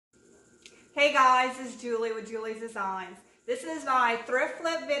Hey guys, it's Julie with Julie's Designs. This is my thrift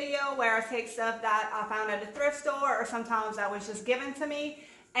flip video where I take stuff that I found at a thrift store or sometimes that was just given to me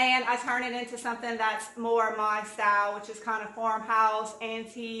and I turn it into something that's more my style, which is kind of farmhouse,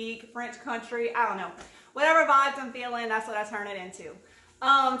 antique, French country, I don't know. Whatever vibes I'm feeling, that's what I turn it into.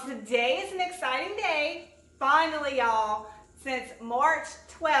 Today is an exciting day. Finally, y'all, since March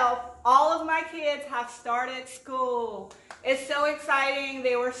 12th, all of my kids have started school. It's so exciting.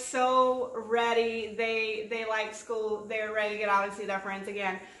 They were so ready. They like school. They're ready to get out and see their friends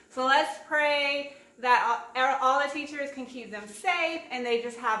again. So let's pray that all the teachers can keep them safe and they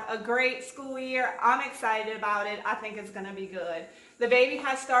just have a great school year. I'm excited about it. I think it's going to be good. The baby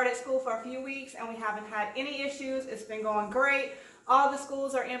has started school for a few weeks and we haven't had any issues. It's been going great. All the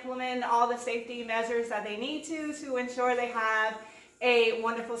schools are implementing all the safety measures that they need to ensure they have a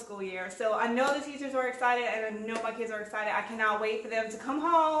wonderful school year. So I know the teachers are excited and I know my kids are excited. I cannot wait for them to come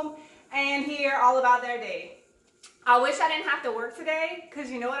home and hear all about their day. I wish I didn't have to work today because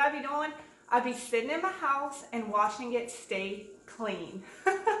you know what I'd be doing? I'd be sitting in my house and watching it stay clean.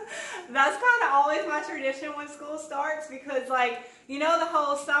 That's kind of always my tradition when school starts because, like, you know, the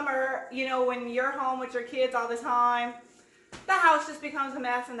whole summer, you know, when you're home with your kids all the time, the house just becomes a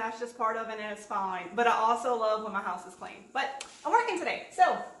mess and that's just part of it and it's fine. But I also love when my house is clean. But I'm working today.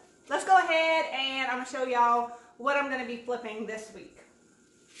 So let's go ahead and I'm going to show y'all what I'm going to be flipping this week.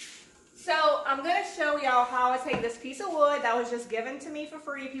 So I'm going to show y'all how I take this piece of wood that was just given to me for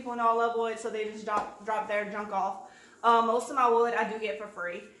free. People know I love wood, so they just drop their junk off. Most of my wood I do get for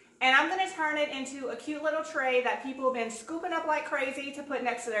free. And I'm going to turn it into a cute little tray that people have been scooping up like crazy to put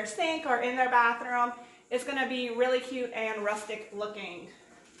next to their sink or in their bathroom. It's going to be really cute and rustic looking.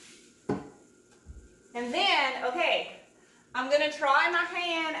 And then, okay, I'm going to try my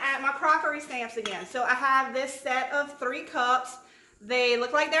hand at my crockery stamps again. So I have this set of 3 cups. They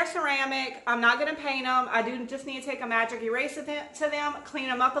look like they're ceramic. I'm not going to paint them. I do just need to take a magic eraser to them, clean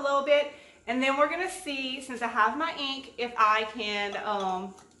them up a little bit. And then we're going to see, since I have my ink, if I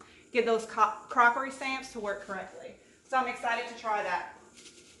can get those crockery stamps to work correctly. So I'm excited to try that.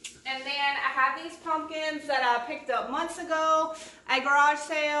 And then I have these pumpkins that I picked up months ago at garage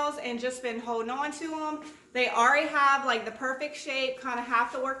sales and just been holding on to them. They already have like the perfect shape, kind of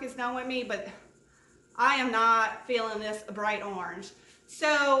half the work is done with me, but I am not feeling this bright orange.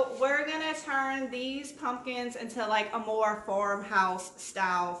 So we're going to turn these pumpkins into like a more farmhouse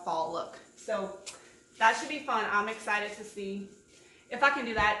style fall look. So that should be fun. I'm excited to see if I can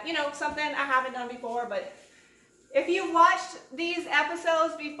do that. You know, something I haven't done before, but if you've watched these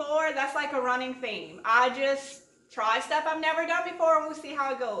episodes before, that's like a running theme. I just try stuff I've never done before and we'll see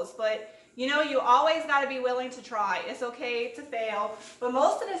how it goes. But you know, you always got to be willing to try. It's okay to fail, but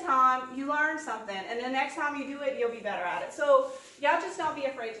most of the time you learn something and the next time you do it, you'll be better at it. So y'all just don't be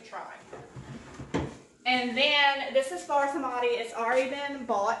afraid to try. And then this is for somebody, it's already been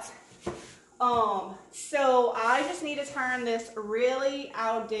bought. So I just need to turn this really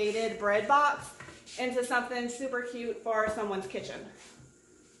outdated bread box into something super cute for someone's kitchen.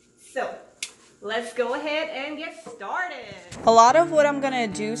 So let's go ahead and get started. A lot of what I'm going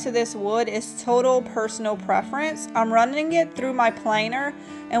to do to this wood is total personal preference. I'm running it through my planer,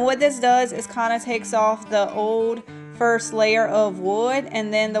 and what this does is kind of takes off the old first layer of wood,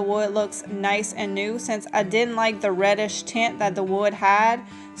 and then the wood looks nice and new since I didn't like the reddish tint that the wood had.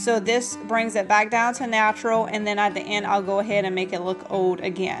 So this brings it back down to natural, and then at the end I'll go ahead and make it look old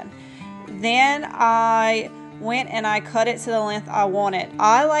again. Then I went and I cut it to the length I wanted.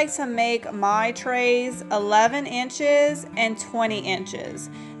 I like to make my trays 11 inches and 20 inches.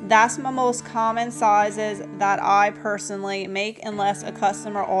 That's my most common sizes that I personally make unless a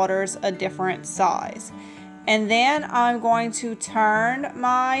customer orders a different size. And then I'm going to turn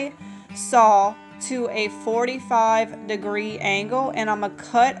my saw to a 45-degree angle and I'm going to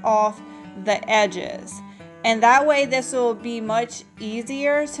cut off the edges. And that way this will be much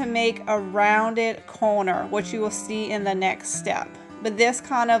easier to make a rounded corner, which you will see in the next step. But this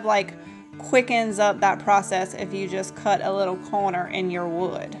kind of like quickens up that process if you just cut a little corner in your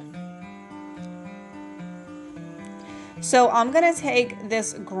wood. So I'm going to take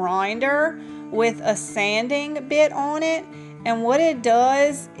this grinder with a sanding bit on it. And what it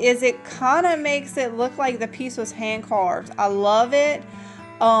does is it kind of makes it look like the piece was hand carved. I love it.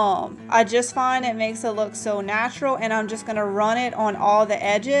 I just find it makes it look so natural, and I'm just going to run it on all the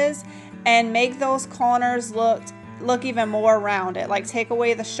edges and make those corners look even more rounded. Like take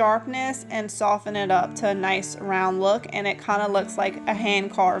away the sharpness and soften it up to a nice round look, and it kind of looks like a hand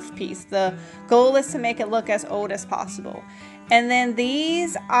carved piece. The goal is to make it look as old as possible. And then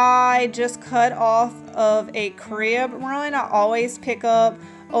these I just cut off of a crib run. I always pick up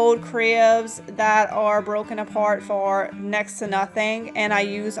old cribs that are broken apart for next to nothing, and I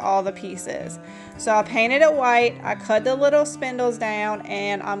use all the pieces. So I painted it white, I cut the little spindles down,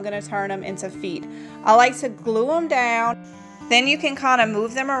 and I'm going to turn them into feet. I like to glue them down. Then you can kind of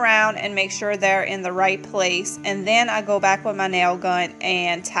move them around and make sure they're in the right place. And then I go back with my nail gun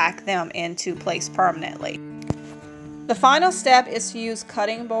and tack them into place permanently. The final step is to use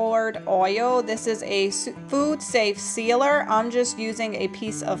cutting board oil. This is a food safe sealer. I'm just using a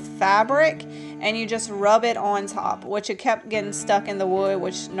piece of fabric and you just rub it on top, which it kept getting stuck in the wood,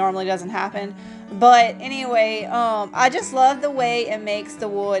 which normally doesn't happen. But anyway, I just love the way it makes the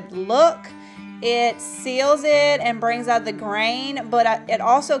wood look. It seals it and brings out the grain, but it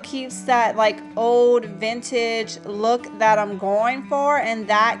also keeps that like old vintage look that I'm going for, and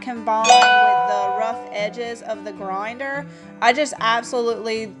that combined with the rough edges of the grinder, I just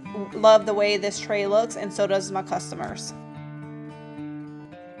absolutely love the way this tray looks, and so does my customers.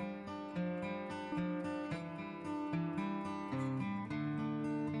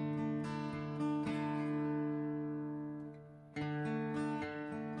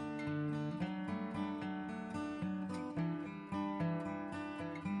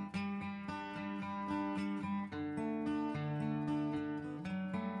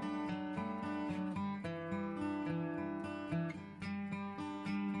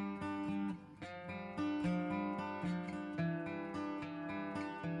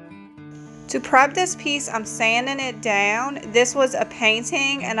 To prep this piece, I'm sanding it down. This was a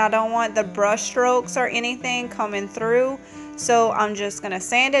painting and I don't want the brush strokes or anything coming through. So I'm just gonna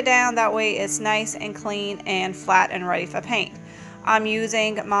sand it down. That way it's nice and clean and flat and ready for paint. I'm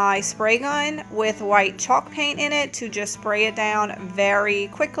using my spray gun with white chalk paint in it to just spray it down very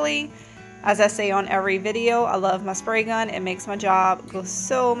quickly. As I say on every video, I love my spray gun. It makes my job go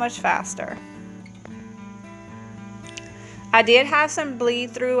so much faster. I did have some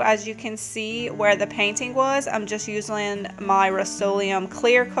bleed through, as you can see where the painting was. I'm just using my Rust-Oleum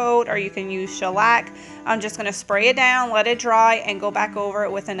clear coat, or you can use shellac. I'm just going to spray it down, let it dry, and go back over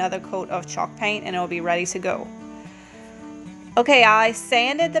it with another coat of chalk paint, and it'll be ready to go. Okay, I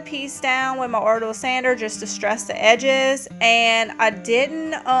sanded the piece down with my orbital sander just to stress the edges, and I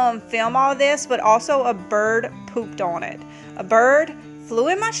didn't film all this, but also a bird pooped on it. A bird flew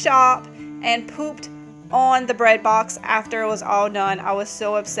in my shop and pooped on the bread box after it was all done. I was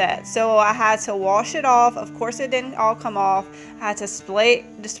so upset. So I had to wash it off. Of course it didn't all come off. I had to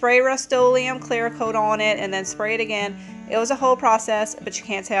spray Rust-Oleum clear coat on it and then spray it again. It was a whole process, but you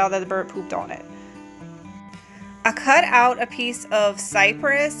can't tell that the bird pooped on it. I cut out a piece of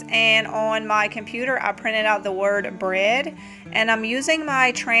cypress, and on my computer I printed out the word bread, and I'm using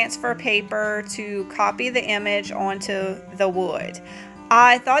my transfer paper to copy the image onto the wood.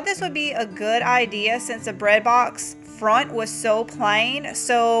 I thought this would be a good idea since the bread box front was so plain.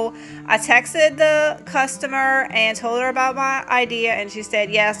 So I texted the customer and told her about my idea, and she said,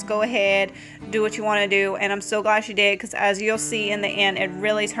 yes, go ahead, do what you want to do. And I'm so glad she did, because as you'll see in the end, it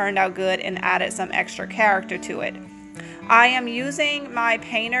really turned out good and added some extra character to it. I am using my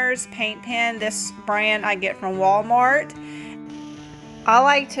painter's paint pen. This brand I get from Walmart. I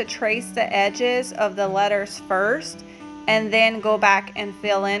like to trace the edges of the letters first and then go back and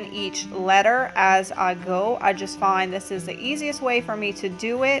fill in each letter as I go. I just find this is the easiest way for me to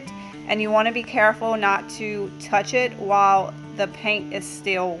do it, and you want to be careful not to touch it while the paint is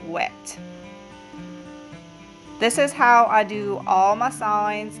still wet. This is how I do all my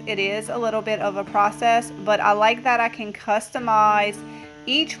signs. It is a little bit of a process, but I like that I can customize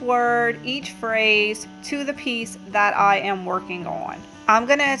each word, each phrase to the piece that I am working on. I'm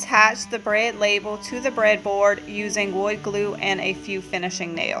going to attach the bread label to the breadboard using wood glue and a few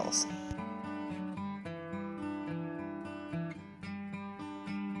finishing nails.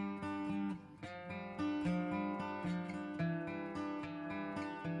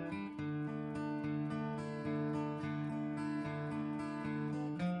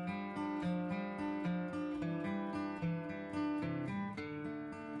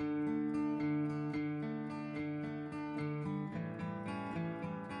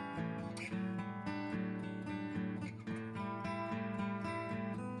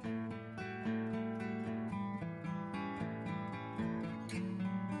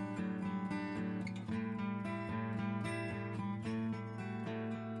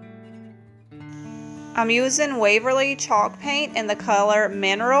 I'm using Waverly chalk paint in the color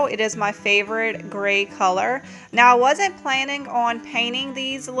Mineral. It is my favorite gray color. Now I wasn't planning on painting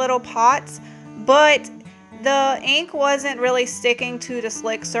these little pots, but the ink wasn't really sticking to the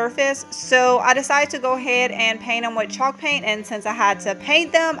slick surface, so I decided to go ahead and paint them with chalk paint, and since I had to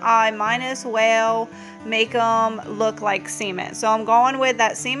paint them, I might as well make them look like cement. So I'm going with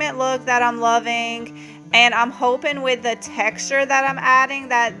that cement look that I'm loving, and I'm hoping with the texture that I'm adding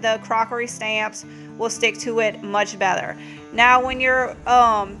that the crockery stamps will stick to it much better. Now when you're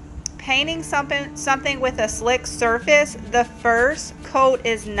painting something with a slick surface, the first coat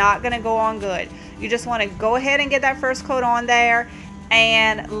is not going to go on good. You just want to go ahead and get that first coat on there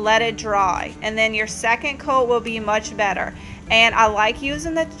and let it dry, and then your second coat will be much better. And I like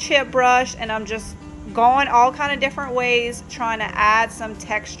using the chip brush, and I'm just going all kind of different ways trying to add some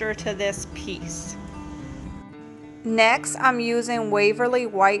texture to this piece. Next, I'm using Waverly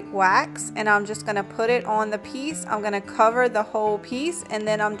white wax, and I'm just going to put it on the piece. I'm going to cover the whole piece, and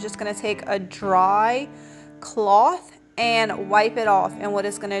then I'm just going to take a dry cloth and wipe it off. And what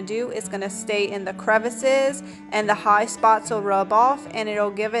it's going to do is going to stay in the crevices, and the high spots will rub off, and it'll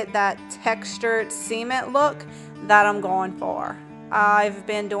give it that textured cement look that I'm going for. I've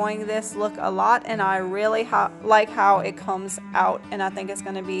been doing this look a lot, and I really like how it comes out, and I think it's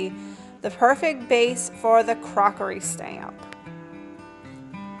going to be the perfect base for the crockery stamp.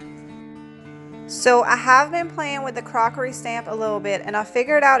 So I have been playing with the crockery stamp a little bit, and I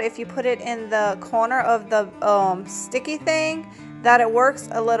figured out if you put it in the corner of the sticky thing that it works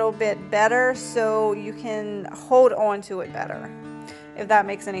a little bit better, so you can hold on to it better, if that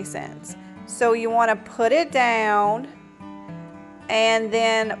makes any sense. So you want to put it down and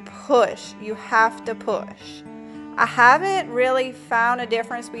then push. You have to push. I haven't really found a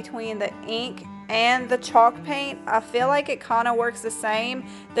difference between the ink and the chalk paint. I feel like it kind of works the same.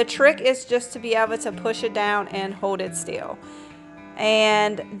 The trick is just to be able to push it down and hold it still.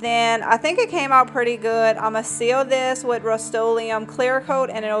 And then I think it came out pretty good. I'm going to seal this with Rust-Oleum clear coat,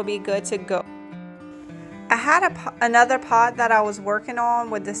 and it'll be good to go. I had another pot that I was working on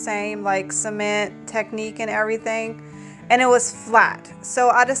with the same like cement technique and everything, and it was flat. So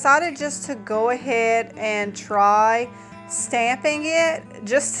I decided just to go ahead and try stamping it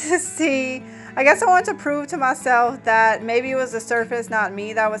just to see. I guess I wanted to prove to myself that maybe it was the surface, not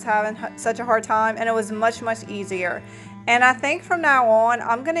me, that was having such a hard time, and it was much easier. And I think from now on,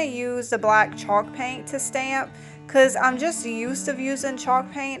 I'm going to use the black chalk paint to stamp, because I'm just used to using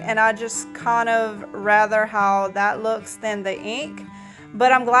chalk paint, and I just kind of rather how that looks than the ink.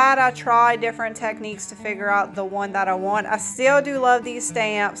 But I'm glad I tried different techniques to figure out the one that I want. I still do love these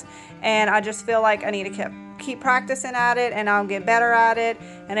stamps, and I just feel like I need to keep practicing at it, and I'll get better at it.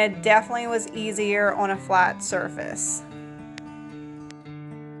 And it definitely was easier on a flat surface.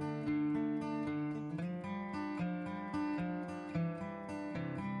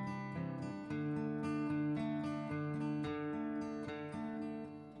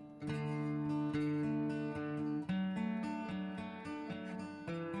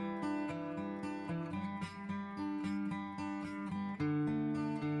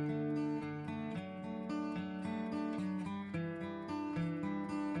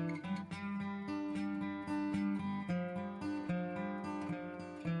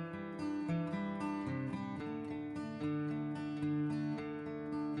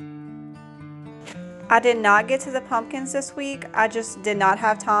 I did not get to the pumpkins this week. I just did not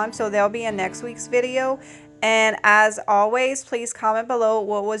have time, so they'll be in next week's video. And as always, please comment below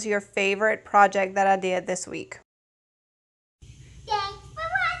what was your favorite project that I did this week. Thanks for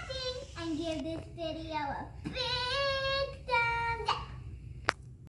watching, and give this video a big